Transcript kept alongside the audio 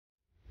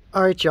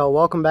Alright y'all,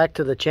 welcome back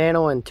to the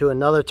channel and to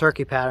another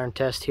turkey pattern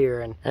test here.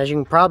 And as you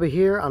can probably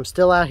hear, I'm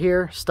still out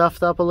here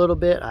stuffed up a little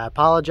bit. I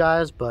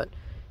apologize, but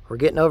we're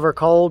getting over a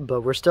cold,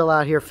 but we're still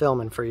out here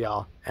filming for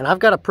y'all. And I've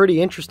got a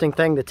pretty interesting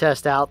thing to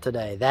test out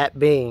today, that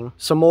being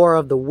some more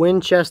of the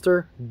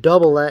Winchester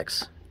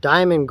XX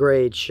diamond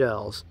grade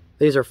shells.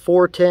 These are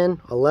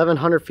 410,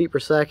 1100 feet per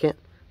second,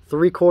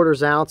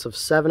 3/4 ounce of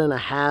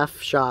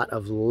 7.5 shot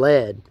of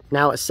lead.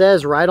 Now it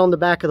says right on the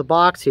back of the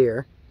box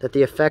here that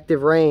the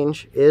effective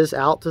range is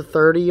out to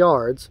 30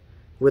 yards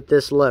with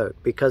this load.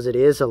 Because it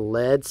is a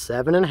lead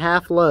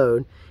 7.5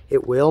 load,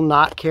 it will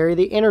not carry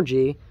the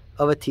energy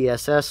of a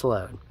TSS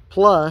load.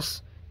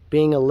 Plus,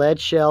 being a lead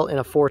shell in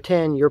a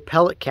 410, your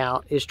pellet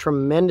count is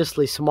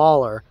tremendously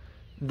smaller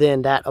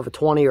than that of a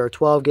 20 or a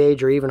 12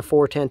 gauge or even a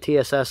 410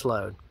 TSS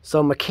load.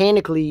 So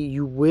mechanically,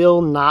 you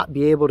will not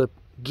be able to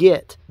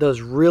get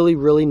those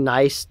really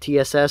nice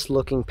TSS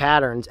looking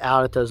patterns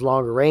out at those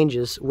longer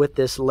ranges with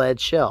this lead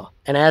shell.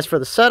 And as for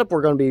the setup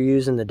we're going to be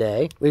using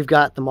today, we've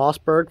got the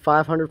Mossberg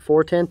 500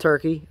 410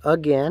 turkey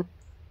again,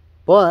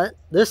 but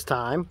this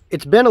time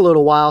it's been a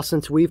little while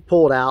since we've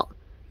pulled out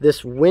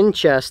this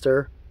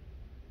Winchester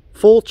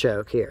full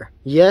choke here.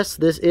 Yes,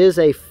 this is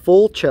a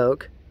full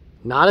choke,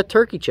 not a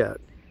turkey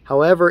choke.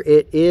 However,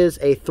 it is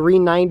a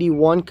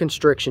 391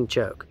 constriction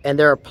choke. And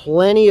there are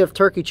plenty of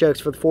turkey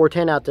chokes for the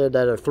 410 out there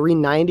that are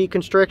 390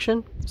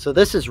 constriction. So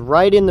this is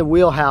right in the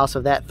wheelhouse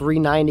of that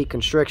 390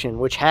 constriction,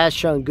 which has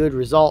shown good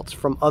results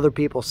from other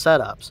people's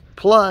setups.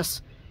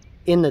 Plus,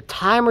 in the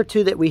time or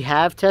two that we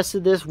have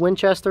tested this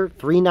Winchester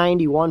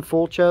 391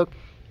 full choke,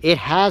 it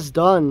has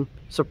done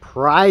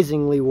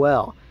surprisingly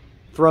well.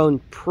 Thrown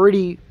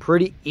pretty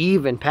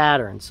even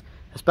patterns,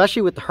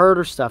 especially with the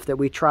herder stuff that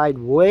we tried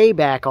way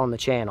back on the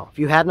channel. If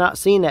you have not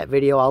seen that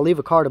video, I'll leave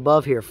a card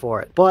above here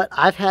for it. But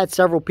I've had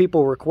several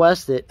people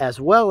request it, as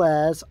well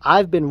as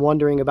I've been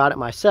wondering about it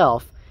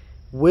myself.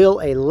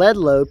 Will a lead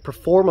load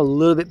perform a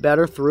little bit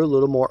better through a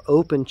little more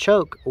open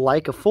choke,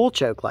 like a full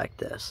choke like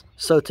this?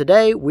 So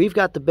today, we've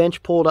got the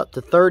bench pulled up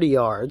to 30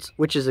 yards,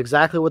 which is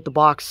exactly what the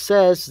box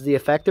says is the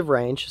effective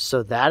range,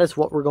 so that is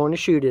what we're going to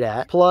shoot it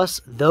at.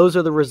 Plus, those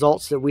are the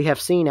results that we have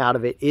seen out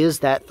of it, is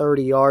that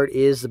 30 yard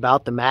is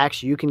about the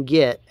max you can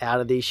get out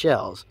of these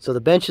shells. So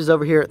the bench is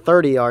over here at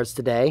 30 yards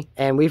today,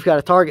 and we've got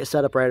a target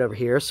set up right over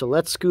here, so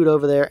let's scoot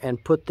over there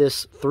and put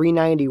this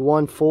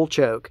 391 full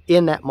choke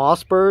in that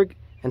Mossberg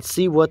and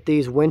see what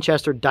these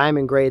Winchester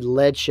diamond grade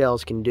lead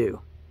shells can do.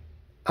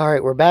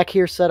 Alright, we're back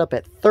here set up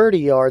at 30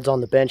 yards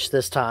on the bench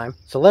this time.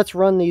 So let's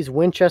run these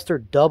Winchester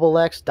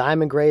XX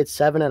diamond grade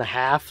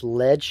 7.5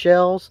 lead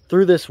shells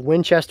through this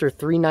Winchester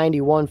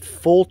 391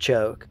 full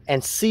choke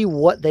and see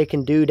what they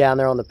can do down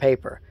there on the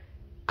paper.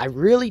 I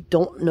really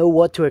don't know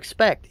what to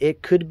expect.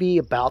 It could be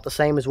about the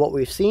same as what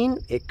we've seen.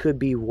 It could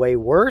be way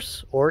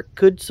worse, or it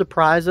could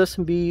surprise us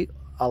and be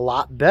a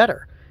lot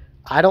better.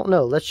 I don't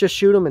know. Let's just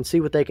shoot them and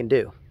see what they can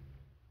do.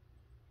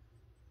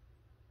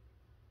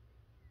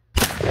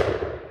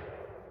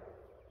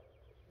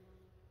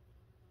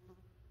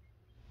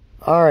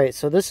 Alright,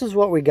 so this is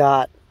what we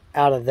got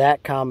out of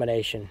that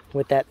combination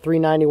with that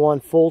 391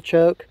 full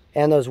choke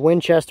and those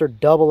Winchester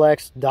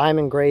XX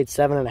diamond grade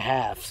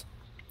 7.5s.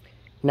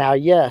 Now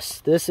yes,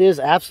 this is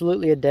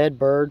absolutely a dead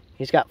bird.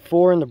 He's got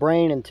 4 in the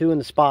brain and 2 in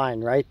the spine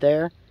right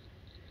there.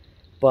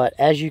 But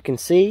as you can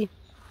see,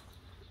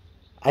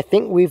 I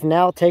think we've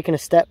now taken a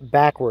step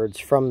backwards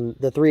from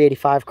the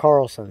 385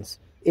 Carlsons.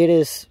 It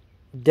is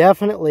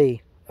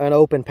definitely an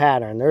open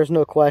pattern. There's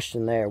no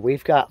question there.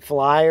 We've got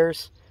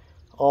flyers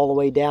all the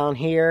way down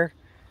here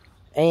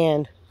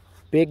and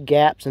big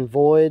gaps and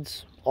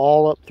voids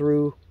all up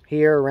through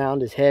here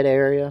around his head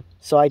area.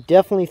 So I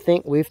definitely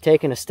think we've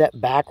taken a step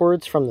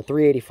backwards from the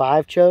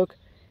 385 choke.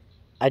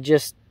 I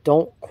just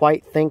don't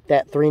quite think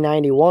that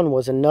 391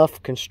 was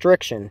enough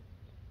constriction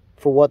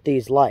for what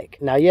these like.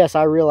 Now yes,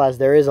 I realize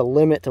there is a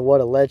limit to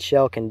what a lead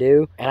shell can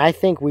do, and I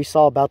think we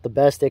saw about the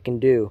best it can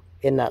do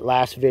in that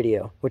last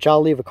video, which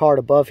I'll leave a card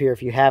above here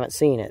if you haven't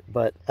seen it.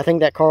 But I think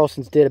that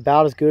Carlson's did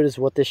about as good as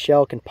what this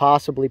shell can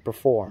possibly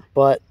perform.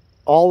 But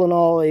all in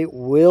all, it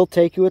will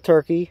take you a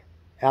turkey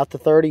out to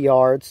 30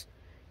 yards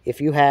if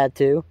you had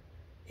to.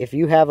 If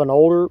you have an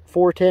older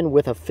 410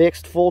 with a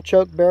fixed full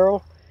choke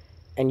barrel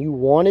and you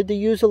wanted to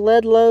use a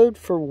lead load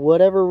for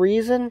whatever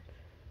reason,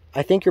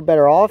 I think you're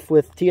better off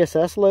with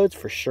TSS loads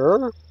for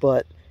sure.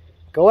 But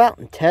go out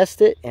and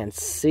test it and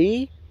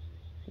see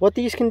what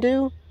these can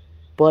do.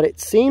 But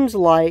it seems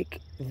like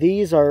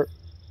these are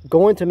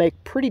going to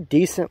make pretty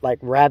decent, like,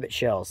 rabbit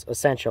shells,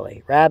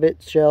 essentially.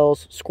 Rabbit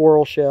shells,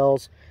 squirrel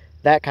shells,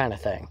 that kind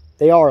of thing.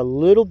 They are a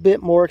little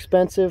bit more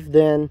expensive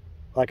than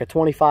like a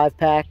 25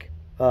 pack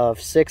of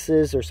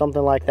 6s or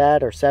something like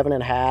that, or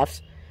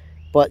 7.5s.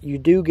 But you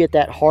do get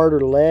that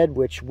harder lead,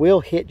 which will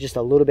hit just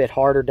a little bit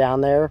harder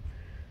down there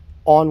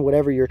on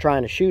whatever you're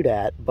trying to shoot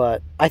at.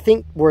 But I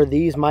think where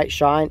these might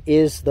shine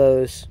is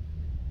those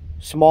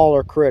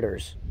smaller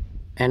critters.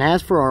 And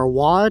as for our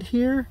wad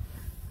here,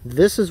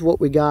 this is what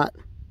we got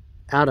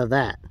out of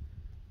that.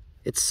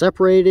 It's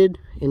separated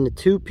into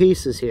 2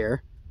 pieces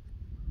here.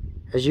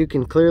 As you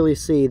can clearly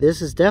see,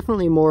 this is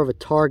definitely more of a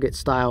target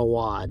style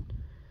wad.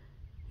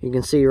 You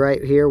can see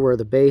right here where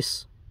the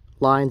base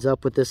lines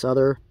up with this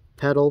other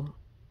pedal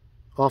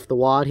off the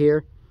wad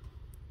here.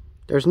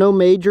 There's no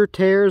major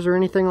tears or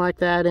anything like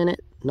that in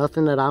it.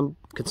 Nothing that I'm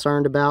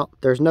concerned about.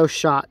 There's no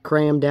shot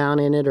crammed down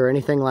in it or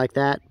anything like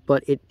that,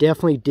 but it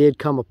definitely did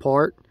come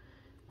apart,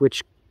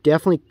 which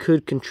definitely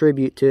could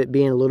contribute to it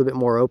being a little bit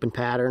more open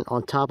pattern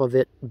on top of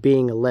it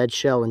being a lead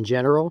shell in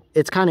general.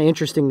 It's kind of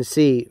interesting to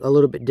see a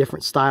little bit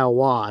different style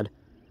wad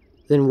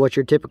than what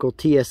your typical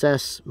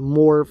TSS,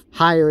 more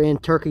higher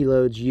end turkey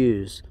loads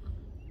use.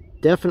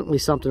 Definitely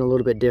something a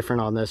little bit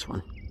different on this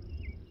one.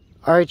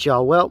 All right,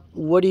 y'all, well,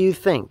 what do you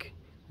think?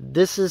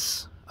 This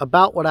is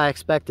about what I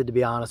expected, to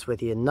be honest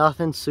with you.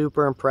 Nothing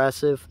super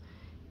impressive.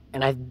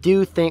 And I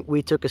do think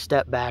we took a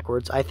step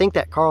backwards. I think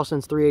that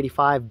Carlson's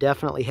 385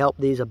 definitely helped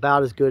these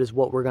about as good as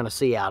what we're going to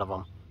see out of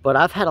them. But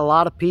I've had a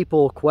lot of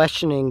people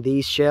questioning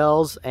these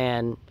shells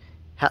and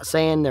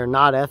saying they're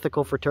not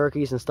ethical for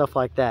turkeys and stuff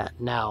like that.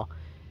 Now,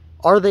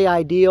 are they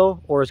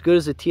ideal or as good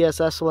as a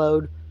TSS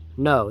load?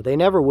 No, they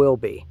never will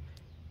be.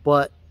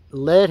 But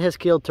lead has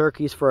killed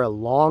turkeys for a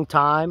long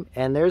time,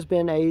 and there's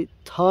been a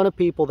ton of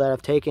people that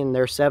have taken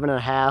their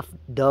 7.5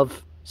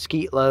 Dove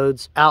skeet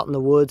loads out in the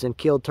woods and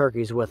killed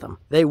turkeys with them.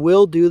 They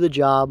will do the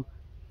job,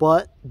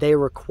 but they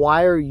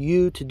require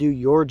you to do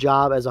your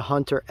job as a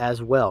hunter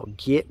as well.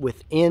 Get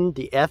within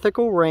the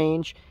ethical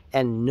range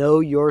and know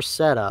your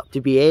setup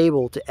to be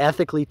able to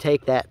ethically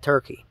take that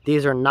turkey.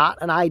 These are not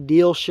an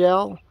ideal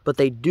shell, but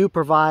they do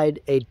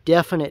provide a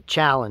definite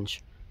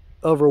challenge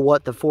over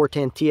what the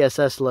 410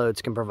 TSS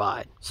loads can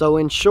provide. So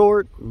in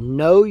short,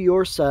 know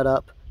your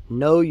setup,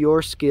 know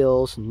your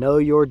skills, know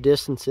your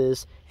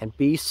distances, and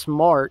be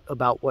smart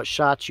about what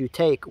shots you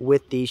take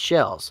with these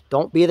shells.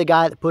 Don't be the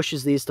guy that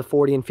pushes these to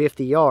 40 and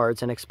 50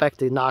 yards and expect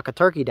to knock a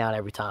turkey down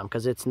every time,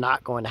 because it's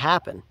not going to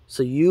happen.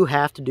 So you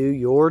have to do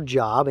your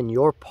job and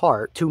your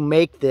part to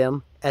make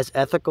them as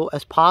ethical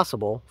as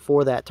possible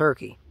for that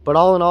turkey. But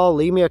all in all,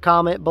 leave me a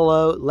comment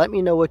below. Let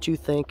me know what you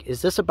think.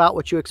 Is this about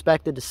what you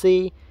expected to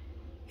see?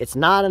 It's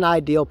not an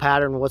ideal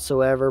pattern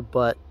whatsoever,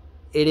 but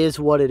it is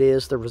what it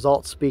is. The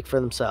results speak for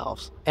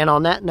themselves. And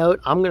on that note,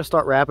 I'm going to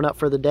start wrapping up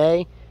for the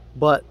day.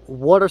 But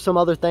what are some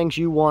other things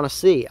you want to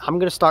see? I'm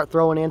going to start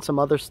throwing in some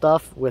other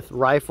stuff with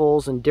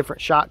rifles and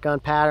different shotgun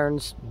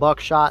patterns,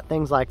 buckshot,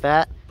 things like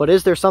that. But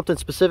is there something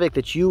specific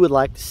that you would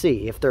like to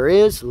see? If there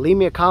is, leave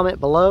me a comment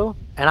below,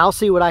 and I'll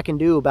see what I can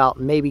do about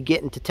maybe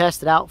getting to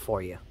test it out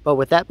for you. But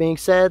with that being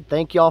said,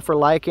 thank y'all for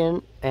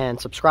liking and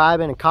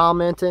subscribing and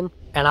commenting,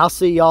 and I'll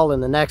see y'all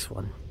in the next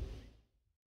one.